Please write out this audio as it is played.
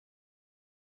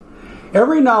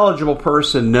Every knowledgeable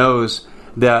person knows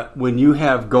that when you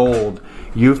have gold,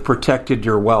 you've protected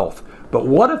your wealth. But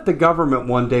what if the government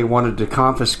one day wanted to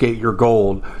confiscate your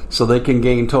gold so they can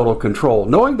gain total control,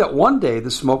 knowing that one day the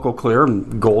smoke will clear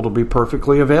and gold will be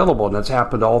perfectly available, and that's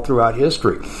happened all throughout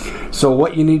history. So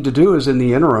what you need to do is, in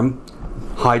the interim,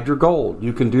 hide your gold.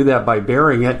 You can do that by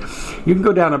burying it. You can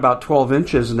go down about 12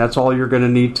 inches, and that's all you're going to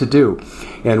need to do.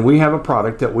 And we have a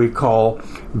product that we call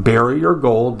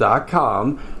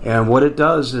buryyourgold.com, and what it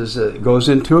does is it goes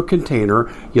into a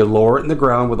container. You lower it in the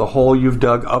ground with a hole you've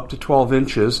dug up to 12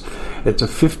 inches. It's a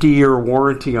 50-year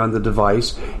warranty on the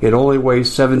device. It only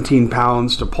weighs 17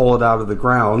 pounds to pull it out of the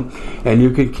ground, and you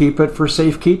can keep it for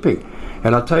safekeeping.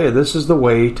 And I'll tell you, this is the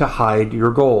way to hide your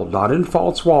gold, not in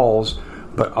false walls,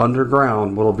 but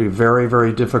underground. Will be very,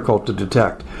 very difficult to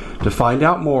detect. To find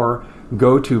out more,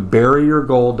 go to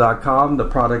buryyourgold.com. The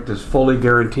product is fully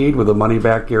guaranteed with a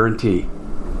money-back guarantee.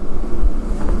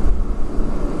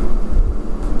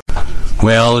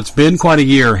 Well, it's been quite a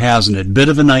year, hasn't it? Bit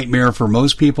of a nightmare for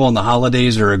most people, and the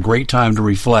holidays are a great time to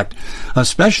reflect,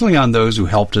 especially on those who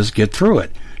helped us get through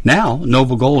it. Now,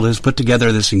 Noble Gold has put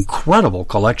together this incredible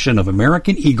collection of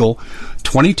American Eagle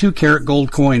 22-karat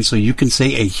gold coins, so you can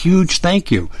say a huge thank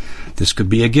you. This could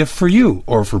be a gift for you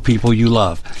or for people you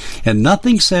love. And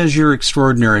nothing says you're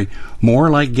extraordinary more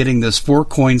like getting this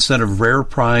 4-coin set of rare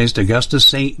prized Augustus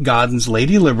St. Gaudens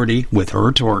Lady Liberty with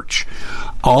her torch.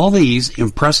 All these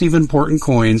impressive, important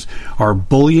coins are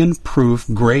bullion-proof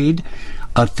grade,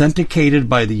 authenticated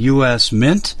by the U.S.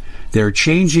 Mint. They're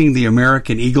changing the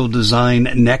American Eagle design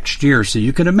next year, so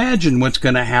you can imagine what's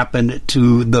going to happen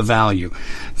to the value.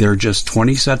 There are just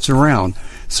 20 sets around,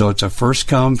 so it's a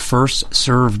first-come,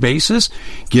 first-served basis.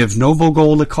 Give Noble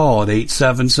Gold a call at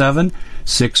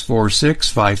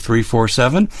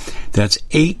 877-646-5347. That's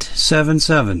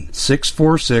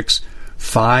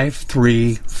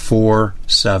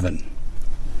 877-646-5347.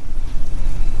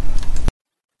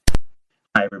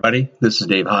 Hi, everybody. This is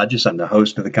Dave Hodges. I'm the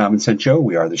host of The Common Sense Show.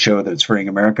 We are the show that's freeing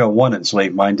America one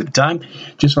enslaved mind at a time.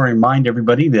 Just want to remind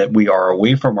everybody that we are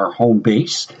away from our home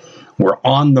base. We're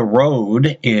on the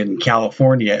road in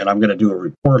California, and I'm going to do a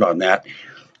report on that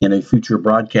in a future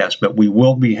broadcast, but we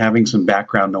will be having some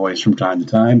background noise from time to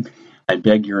time. I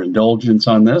beg your indulgence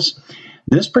on this.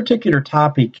 This particular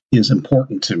topic is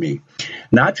important to me,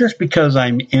 not just because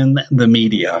I'm in the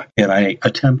media and I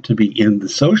attempt to be in the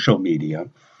social media,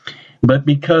 but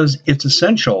because it's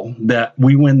essential that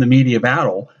we win the media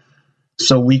battle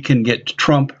so we can get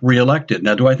Trump reelected.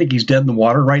 Now, do I think he's dead in the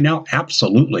water right now?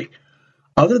 Absolutely.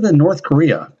 Other than North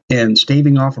Korea and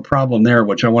staving off a problem there,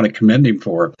 which I want to commend him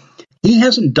for, he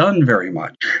hasn't done very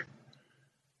much.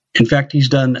 In fact, he's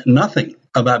done nothing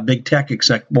about big tech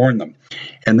except warn them.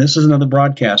 And this is another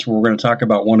broadcast where we're going to talk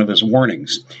about one of his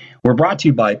warnings. We're brought to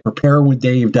you by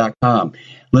preparewithdave.com.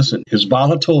 Listen, as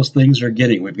volatile as things are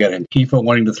getting, we've got Antifa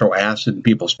wanting to throw acid in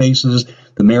people's faces.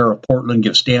 The mayor of Portland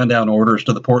gives stand-down orders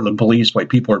to the Portland police while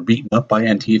people are beaten up by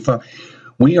Antifa.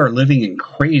 We are living in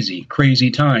crazy,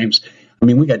 crazy times. I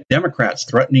mean, we got Democrats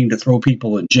threatening to throw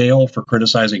people in jail for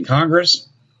criticizing Congress.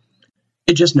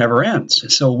 It just never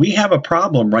ends. So we have a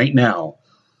problem right now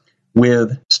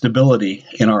with stability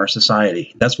in our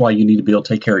society. That's why you need to be able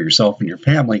to take care of yourself and your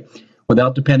family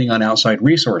without depending on outside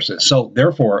resources. So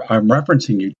therefore, I'm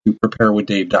referencing you to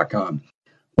preparewithdave.com.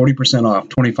 40% off,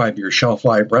 25-year shelf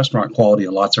life, restaurant quality,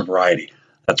 and lots of variety.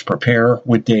 That's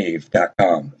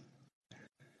preparewithdave.com.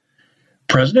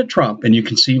 President Trump, and you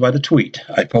can see by the tweet,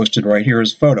 I posted right here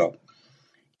his photo,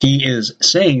 he is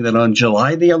saying that on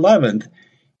July the 11th,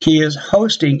 he is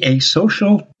hosting a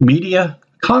social media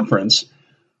conference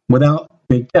without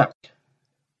big tech.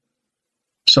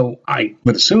 So I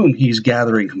would assume he's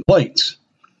gathering complaints.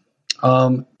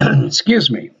 Excuse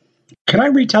me. Can I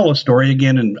retell a story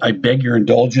again? And I beg your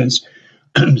indulgence.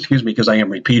 Excuse me, because I am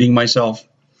repeating myself.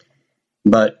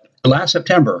 But last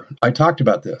September, I talked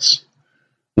about this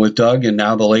with Doug and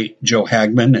now the late Joe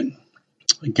Hagman and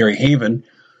Gary Haven,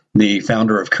 the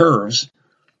founder of Curves.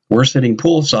 We're sitting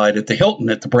poolside at the Hilton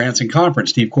at the Branson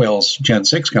Conference, Steve Quayle's Gen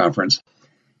 6 conference.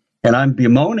 And I'm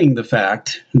bemoaning the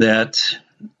fact that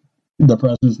the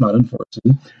president's not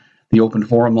enforcing the open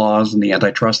forum laws and the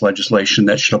antitrust legislation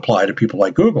that should apply to people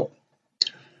like Google.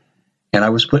 And I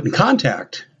was put in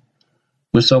contact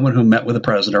with someone who met with the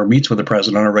president or meets with the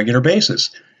president on a regular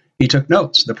basis. He took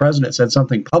notes. The president said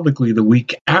something publicly the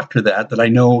week after that I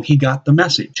know he got the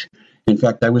message. In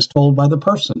fact, I was told by the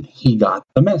person he got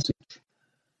the message.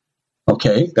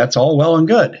 Okay, that's all well and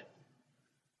good.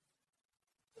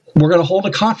 We're going to hold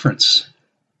a conference.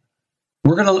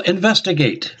 We're going to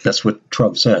investigate. That's what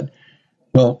Trump said.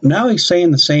 Well, now he's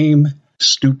saying the same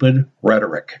stupid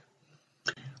rhetoric.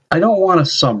 I don't want a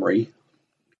summary.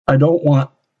 I don't want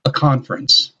a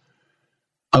conference.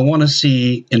 I want to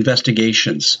see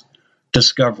investigations,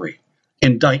 discovery,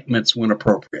 indictments when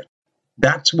appropriate.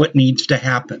 That's what needs to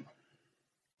happen.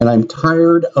 And I'm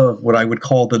tired of what I would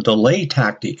call the delay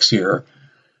tactics here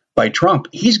by Trump.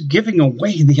 He's giving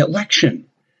away the election.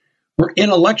 We're in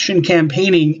election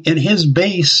campaigning, and his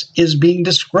base is being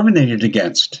discriminated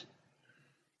against.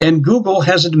 And Google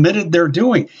has admitted they're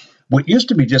doing what used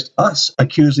to be just us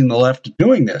accusing the left of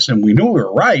doing this, and we knew we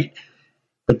were right,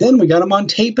 but then we got them on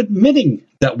tape admitting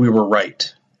that we were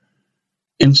right.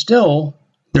 And still,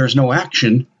 there's no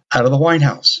action out of the White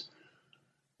House.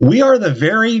 We are the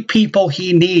very people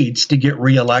he needs to get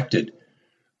reelected.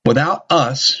 Without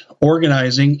us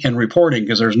organizing and reporting,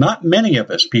 because there's not many of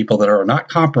us people that are not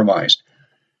compromised.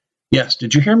 Yes,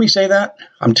 did you hear me say that?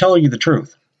 I'm telling you the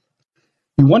truth.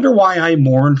 You wonder why I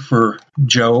mourn for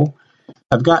Joe?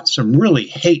 I've got some really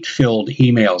hate-filled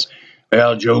emails.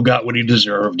 Well, Joe got what he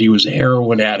deserved. He was a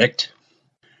heroin addict.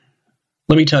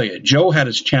 Let me tell you, Joe had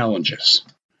his challenges.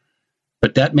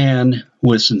 But that man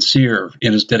was sincere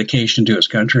in his dedication to his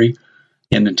country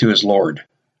and to his Lord.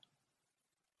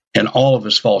 And all of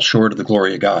us fall short of the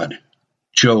glory of God.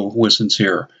 Joe was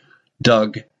sincere.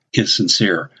 Doug is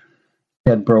sincere.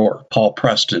 Ted Broer, Paul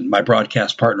Preston, my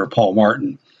broadcast partner, Paul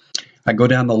Martin. I go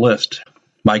down the list.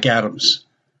 Mike Adams.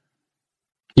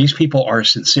 These people are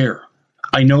sincere.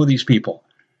 I know these people.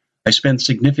 I spend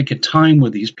significant time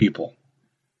with these people.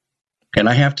 And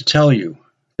I have to tell you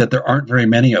that there aren't very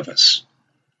many of us.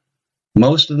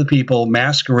 Most of the people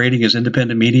masquerading as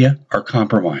independent media are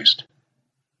compromised.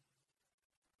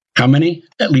 How many?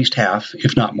 At least half,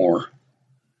 if not more.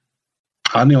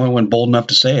 I'm the only one bold enough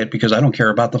to say it because I don't care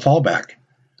about the fallback.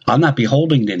 I'm not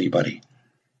beholden to anybody.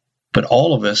 But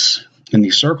all of us in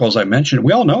these circles I mentioned,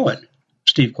 we all know it.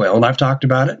 Steve Quayle and I've talked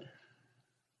about it.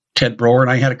 Ted Broer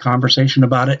and I had a conversation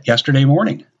about it yesterday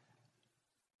morning.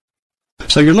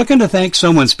 So you're looking to thank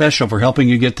someone special for helping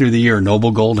you get through the year.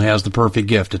 Noble Gold has the perfect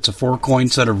gift. It's a 4-coin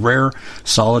set of rare,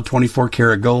 solid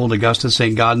 24-karat gold Augusta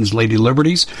St. Gaudens Lady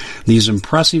Liberties. These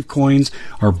impressive coins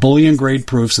are bullion-grade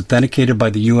proofs authenticated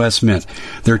by the U.S. Mint.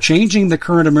 They're changing the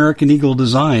current American Eagle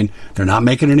design. They're not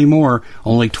making any more.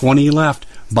 Only 20 left.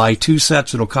 Buy 2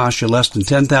 sets. It'll cost you less than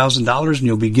 $10,000, and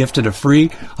you'll be gifted a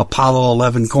free Apollo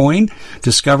 11 coin.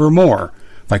 Discover more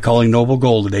by calling Noble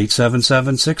Gold at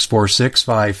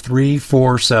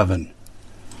 877-646-5347.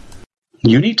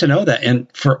 You need to know that. And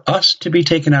for us to be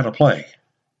taken out of play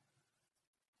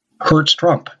hurts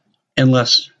Trump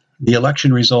unless the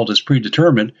election result is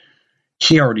predetermined.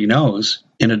 He already knows,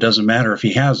 and it doesn't matter if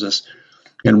he has us.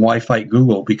 And why fight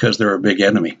Google? Because they're a big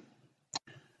enemy.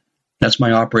 That's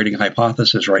my operating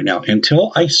hypothesis right now.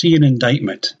 Until I see an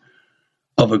indictment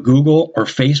of a Google or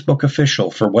Facebook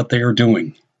official for what they are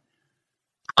doing,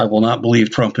 I will not believe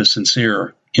Trump is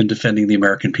sincere in defending the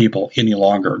American people any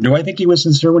longer. Do I think he was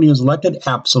sincere when he was elected?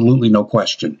 Absolutely, no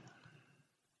question.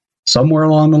 Somewhere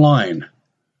along the line,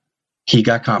 he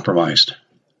got compromised.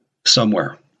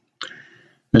 Somewhere.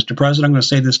 Mr. President, I'm going to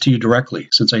say this to you directly,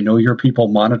 since I know your people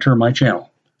monitor my channel.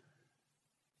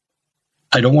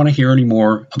 I don't want to hear any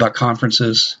more about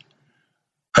conferences.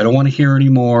 I don't want to hear any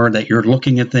more that you're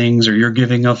looking at things or you're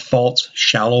giving a false,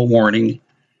 shallow warning.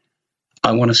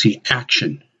 I want to see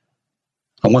action.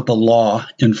 I want the law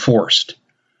enforced.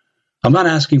 I'm not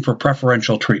asking for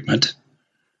preferential treatment.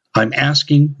 I'm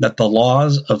asking that the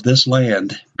laws of this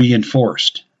land be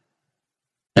enforced.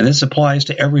 And this applies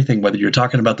to everything, whether you're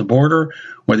talking about the border,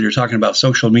 whether you're talking about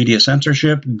social media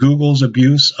censorship, Google's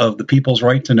abuse of the people's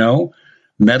right to know,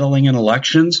 meddling in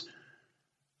elections.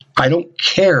 I don't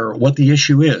care what the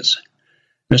issue is.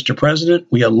 Mr. President,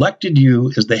 we elected you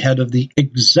as the head of the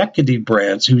executive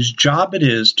branch whose job it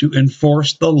is to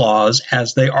enforce the laws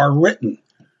as they are written.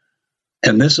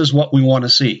 And this is what we want to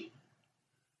see.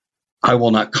 I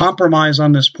will not compromise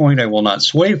on this point. I will not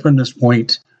sway from this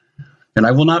point. And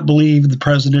I will not believe the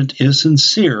president is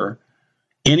sincere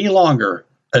any longer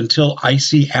until I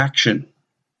see action.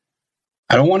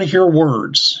 I don't want to hear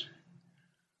words.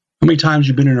 How many times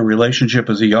you've been in a relationship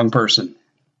as a young person?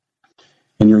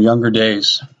 In your younger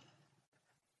days,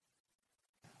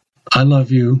 I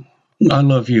love you,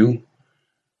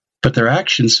 but their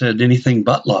actions said anything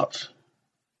but love.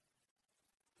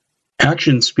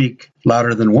 Actions speak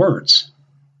louder than words.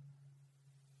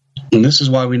 And this is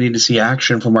why we need to see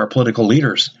action from our political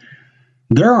leaders.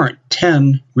 There aren't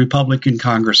 10 Republican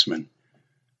congressmen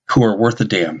who are worth a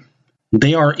damn.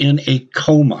 They are in a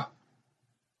coma.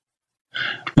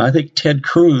 I think Ted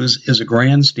Cruz is a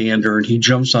grandstander, and he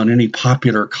jumps on any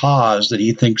popular cause that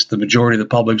he thinks the majority of the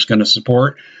public is going to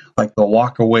support, like the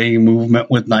walk-away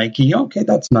movement with Nike. Okay,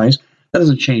 that's nice. That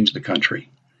doesn't change the country.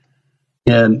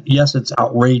 And yes, it's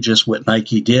outrageous what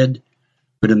Nike did,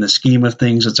 but in the scheme of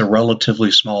things, it's a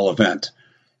relatively small event.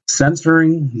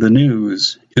 Censoring the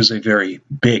news is a very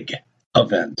big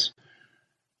event.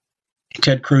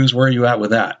 Ted Cruz, where are you at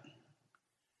with that?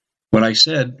 When I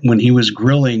said, when he was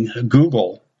grilling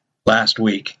Google last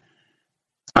week,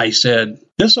 I said,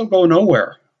 this will go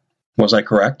nowhere. Was I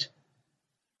correct?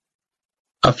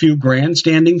 A few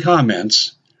grandstanding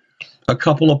comments, a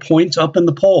couple of points up in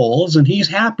the polls, and he's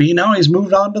happy. Now he's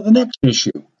moved on to the next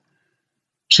issue.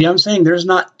 See, I'm saying there's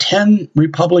not 10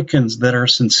 Republicans that are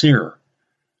sincere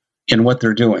in what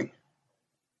they're doing.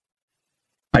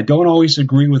 I don't always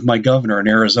agree with my governor in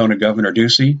Arizona, Governor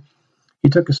Ducey. He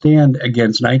took a stand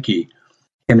against Nike.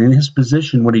 And in his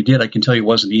position, what he did, I can tell you,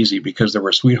 wasn't easy because there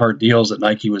were sweetheart deals that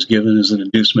Nike was given as an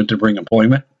inducement to bring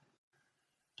employment.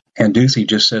 And Ducey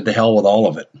just said, to hell with all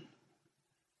of it.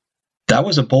 That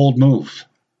was a bold move.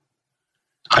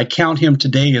 I count him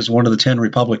today as one of the 10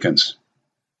 Republicans.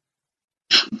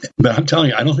 But I'm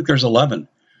telling you, I don't think there's 11.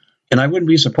 And I wouldn't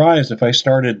be surprised if I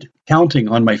started counting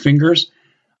on my fingers.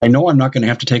 I know I'm not going to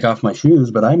have to take off my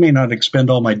shoes, but I may not expend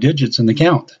all my digits in the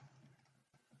count.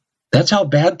 That's how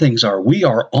bad things are. We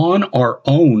are on our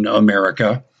own,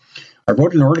 America. I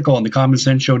wrote an article on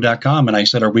thecommonsenseshow.com, and I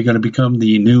said, are we going to become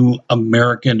the new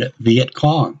American Viet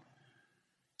Cong?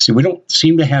 See, we don't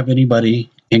seem to have anybody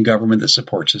in government that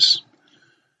supports us.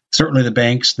 Certainly the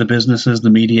banks, the businesses, the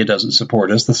media doesn't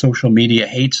support us. The social media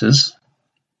hates us.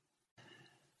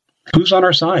 Who's on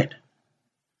our side?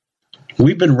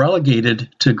 We've been relegated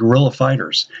to guerrilla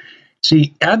fighters.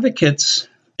 See, advocates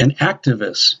and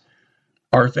activists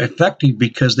are effective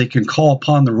because they can call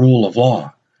upon the rule of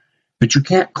law. But you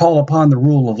can't call upon the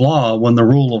rule of law when the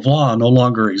rule of law no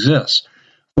longer exists.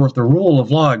 Or if the rule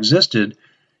of law existed,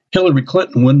 Hillary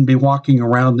Clinton wouldn't be walking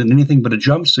around in anything but a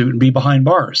jumpsuit and be behind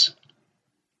bars.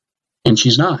 And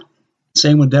she's not.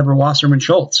 Same with Deborah Wasserman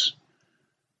Schultz.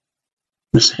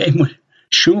 The same with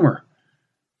Schumer.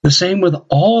 The same with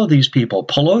all of these people.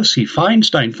 Pelosi,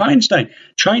 Feinstein,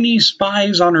 Chinese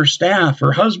spies on her staff,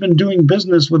 her husband doing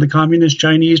business with the communist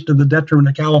Chinese to the detriment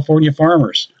of California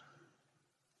farmers.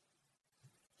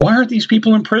 Why aren't these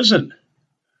people in prison?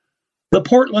 The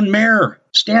Portland mayor,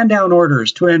 stand-down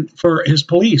orders for his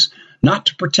police not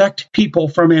to protect people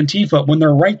from Antifa when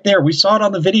they're right there. We saw it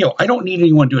on the video. I don't need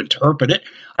anyone to interpret it.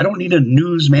 I don't need a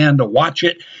newsman to watch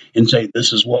it and say,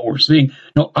 this is what we're seeing.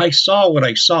 No, I saw what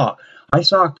I saw. I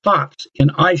saw cops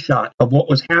in eye shot of what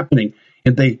was happening,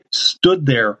 and they stood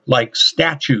there like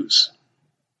statues.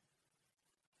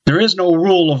 There is no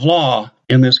rule of law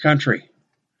in this country.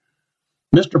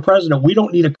 Mr. President, we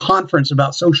don't need a conference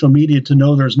about social media to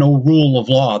know there's no rule of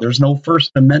law. There's no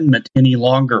First Amendment any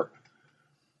longer.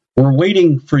 We're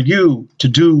waiting for you to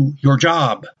do your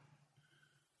job.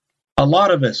 A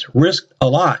lot of us risked a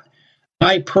lot.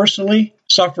 I personally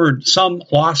suffered some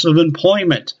loss of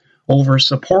employment over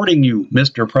supporting you,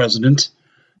 Mr. President,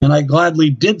 and I gladly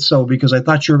did so because I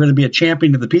thought you were going to be a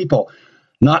champion of the people,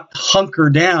 not hunker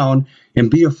down and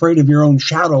be afraid of your own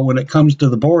shadow when it comes to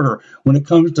the border, when it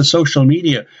comes to social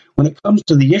media, when it comes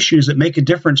to the issues that make a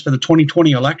difference for the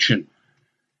 2020 election.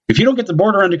 If you don't get the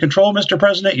border under control, Mr.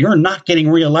 President, you're not getting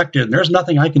reelected, and there's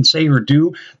nothing I can say or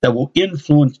do that will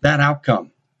influence that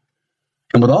outcome.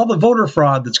 And with all the voter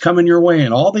fraud that's coming your way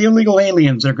and all the illegal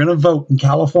aliens that are going to vote in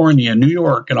California and New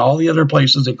York and all the other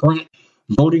places that grant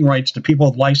voting rights to people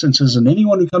with licenses, and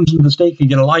anyone who comes into the state can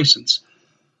get a license,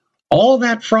 all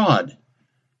that fraud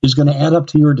is going to add up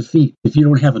to your defeat if you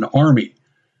don't have an army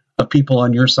of people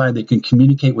on your side that can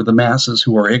communicate with the masses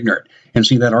who are ignorant. And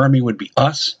see, that army would be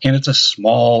us, and it's a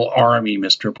small army,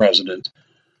 Mr. President.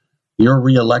 Your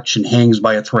reelection hangs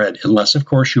by a thread, unless, of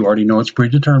course, you already know it's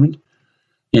predetermined,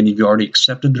 and you've already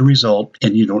accepted the result,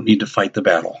 and you don't need to fight the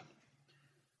battle.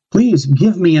 Please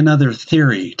give me another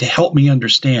theory to help me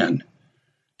understand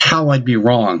how I'd be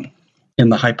wrong in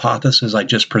the hypothesis I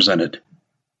just presented.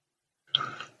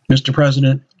 Mr.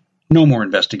 President, no more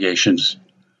investigations.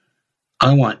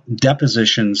 I want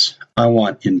depositions. I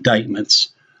want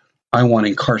indictments. I want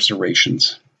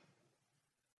incarcerations.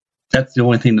 That's the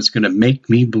only thing that's going to make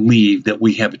me believe that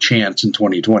we have a chance in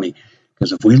 2020.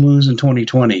 Because if we lose in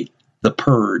 2020, the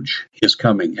purge is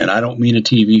coming. And I don't mean a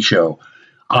TV show.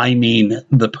 I mean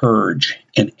the purge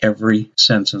in every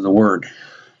sense of the word.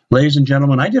 Ladies and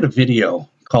gentlemen, I did a video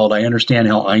called I Understand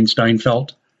How Einstein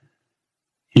Felt.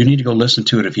 You need to go listen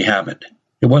to it if you haven't.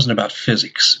 It wasn't about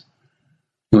physics.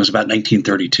 It was about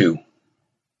 1932.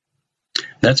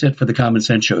 That's it for the Common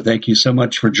Sense Show. Thank you so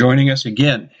much for joining us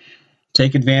again.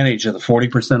 Take advantage of the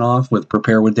 40% off with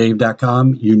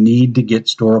preparewithdave.com. You need to get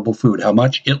storable food. How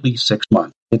much? At least 6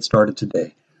 months. Get started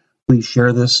today. Please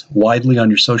share this widely on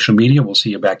your social media. We'll see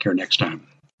you back here next time.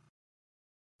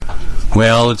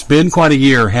 Well, it's been quite a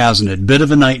year, hasn't it? Bit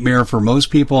of a nightmare for most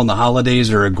people, and the holidays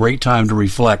are a great time to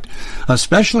reflect,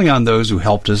 especially on those who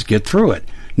helped us get through it.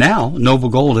 Now, Noble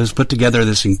Gold has put together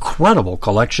this incredible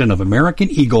collection of American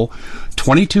Eagle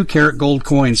 22-karat gold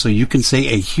coins, so you can say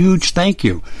a huge thank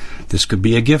you. This could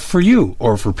be a gift for you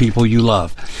or for people you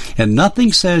love. And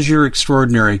nothing says you're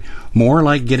extraordinary more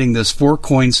like getting this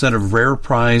 4-coin set of rare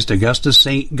prized Augusta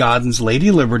St. Gaudens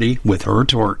Lady Liberty with her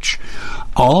torch.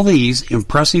 All these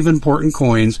impressive important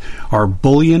coins are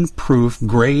bullion-proof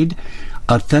grade,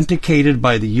 authenticated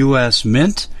by the U.S.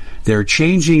 Mint. They're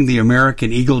changing the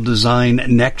American Eagle design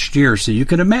next year, so you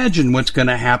can imagine what's going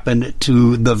to happen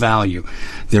to the value.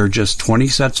 There are just 20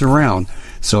 sets around,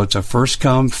 so it's a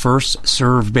first-come,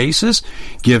 first-served basis.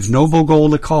 Give Noble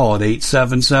Gold a call at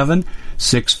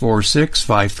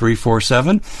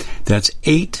 877-646-5347. That's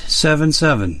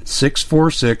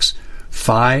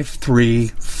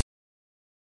 877-646-5347.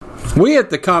 We at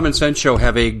the Common Sense Show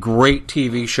have a great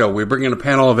TV show. We bring in a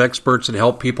panel of experts that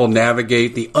help people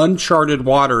navigate the uncharted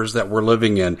waters that we're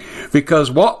living in.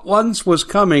 Because what once was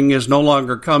coming is no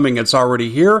longer coming. It's already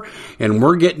here, and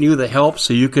we're getting you the help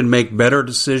so you can make better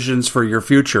decisions for your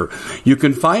future. You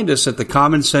can find us at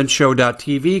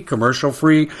thecommonsenseshow.tv,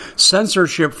 commercial-free,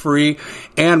 censorship-free,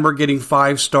 and we're getting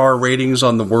 5-star ratings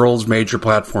on the world's major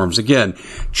platforms. Again,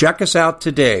 check us out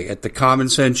today at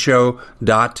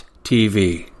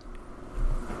thecommonsenseshow.tv.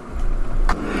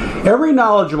 Every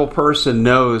knowledgeable person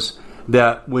knows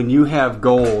that when you have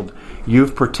gold,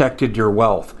 you've protected your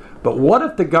wealth. But what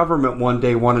if the government one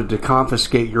day wanted to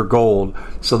confiscate your gold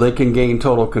so they can gain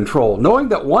total control, knowing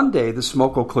that one day the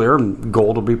smoke will clear and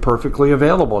gold will be perfectly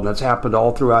available, and that's happened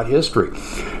all throughout history.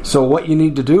 So what you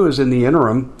need to do is, in the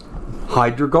interim,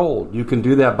 hide your gold. You can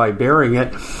do that by burying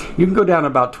it. You can go down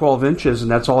about 12 inches, and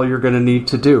that's all you're going to need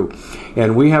to do.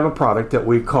 And we have a product that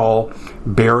we call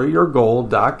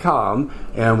buryyourgold.com,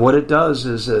 and what it does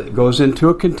is it goes into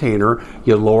a container.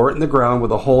 You lower it in the ground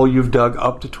with a hole you've dug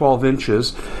up to 12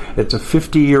 inches. It's a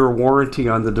 50-year warranty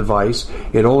on the device.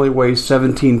 It only weighs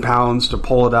 17 pounds to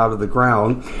pull it out of the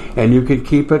ground, and you can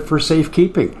keep it for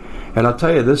safekeeping. And I'll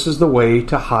tell you, this is the way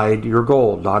to hide your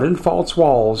gold, not in false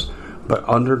walls, but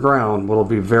underground. Will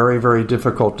be very, very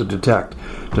difficult to detect.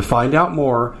 To find out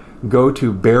more, go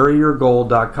to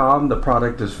buryyourgold.com. The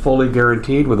product is fully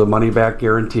guaranteed with a money-back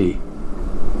guarantee.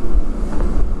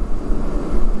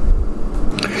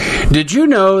 Did you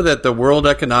know that the World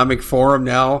Economic Forum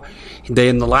now,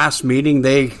 in the last meeting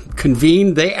they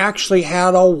convened, they actually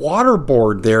had a water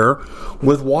board there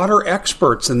with water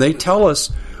experts, and they tell us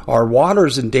our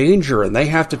water's in danger and they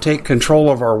have to take control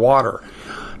of our water.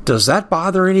 Does that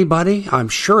bother anybody? I'm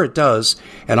sure it does.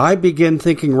 And I begin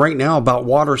thinking right now about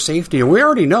water safety. And we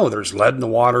already know there's lead in the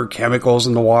water, chemicals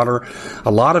in the water.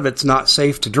 A lot of it's not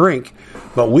safe to drink.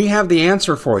 But we have the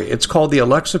answer for you. It's called the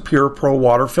Alexa Pure Pro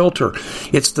Water Filter.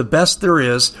 It's the best there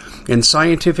is, and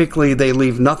scientifically they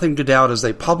leave nothing to doubt as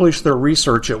they publish their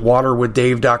research at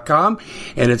waterwithdave.com,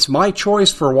 and it's my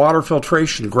choice for water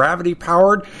filtration. Gravity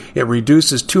powered, it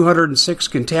reduces 206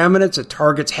 contaminants, it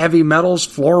targets heavy metals,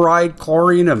 fluoride,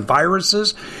 chlorine, and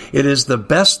viruses. It is the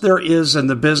best there is in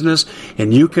the business,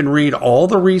 and you can read all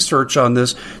the research on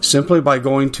this simply by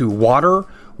going to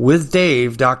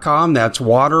waterwithdave.com. That's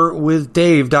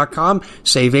waterwithdave.com.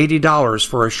 Save $80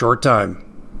 for a short time.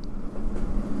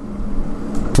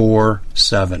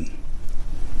 4-7.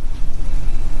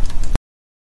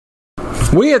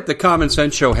 We at the Common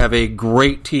Sense Show have a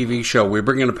great TV show. We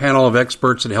bring in a panel of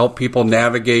experts that help people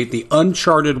navigate the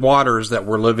uncharted waters that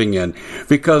we're living in.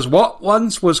 Because what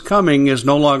once was coming is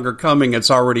no longer coming. It's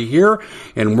already here,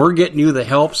 and we're getting you the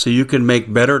help so you can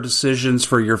make better decisions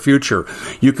for your future.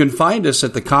 You can find us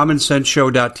at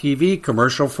thecommonsenseshow.tv,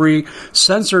 commercial-free,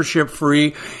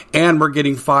 censorship-free, and we're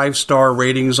getting 5-star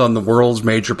ratings on the world's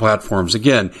major platforms.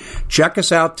 Again, check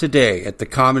us out today at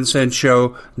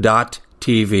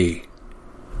thecommonsenseshow.tv.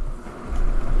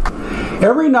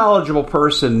 Every knowledgeable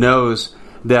person knows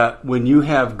that when you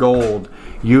have gold,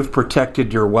 you've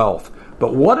protected your wealth.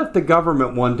 But what if the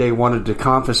government one day wanted to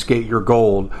confiscate your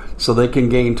gold so they can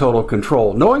gain total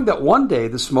control, knowing that one day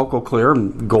the smoke will clear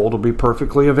and gold will be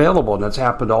perfectly available, and that's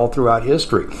happened all throughout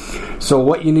history. So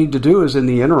what you need to do is, in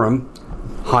the interim,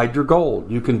 hide your gold.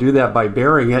 You can do that by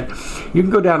burying it. You can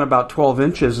go down about 12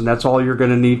 inches, and that's all you're going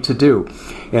to need to do.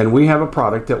 And we have a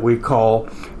product that we call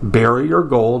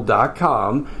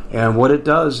buryyourgold.com, and what it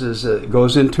does is it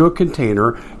goes into a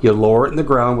container. You lower it in the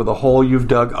ground with a hole you've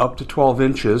dug up to 12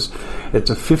 inches. It's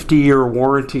a 50-year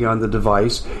warranty on the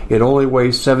device. It only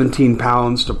weighs 17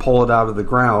 pounds to pull it out of the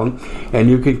ground, and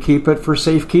you can keep it for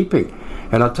safekeeping.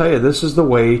 And I'll tell you, this is the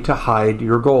way to hide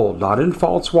your gold. Not in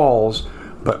false walls,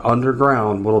 but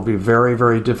underground, will be very,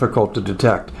 very difficult to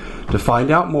detect. To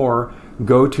find out more,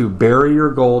 go to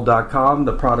buryyourgold.com.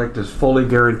 The product is fully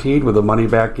guaranteed with a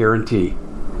money-back guarantee.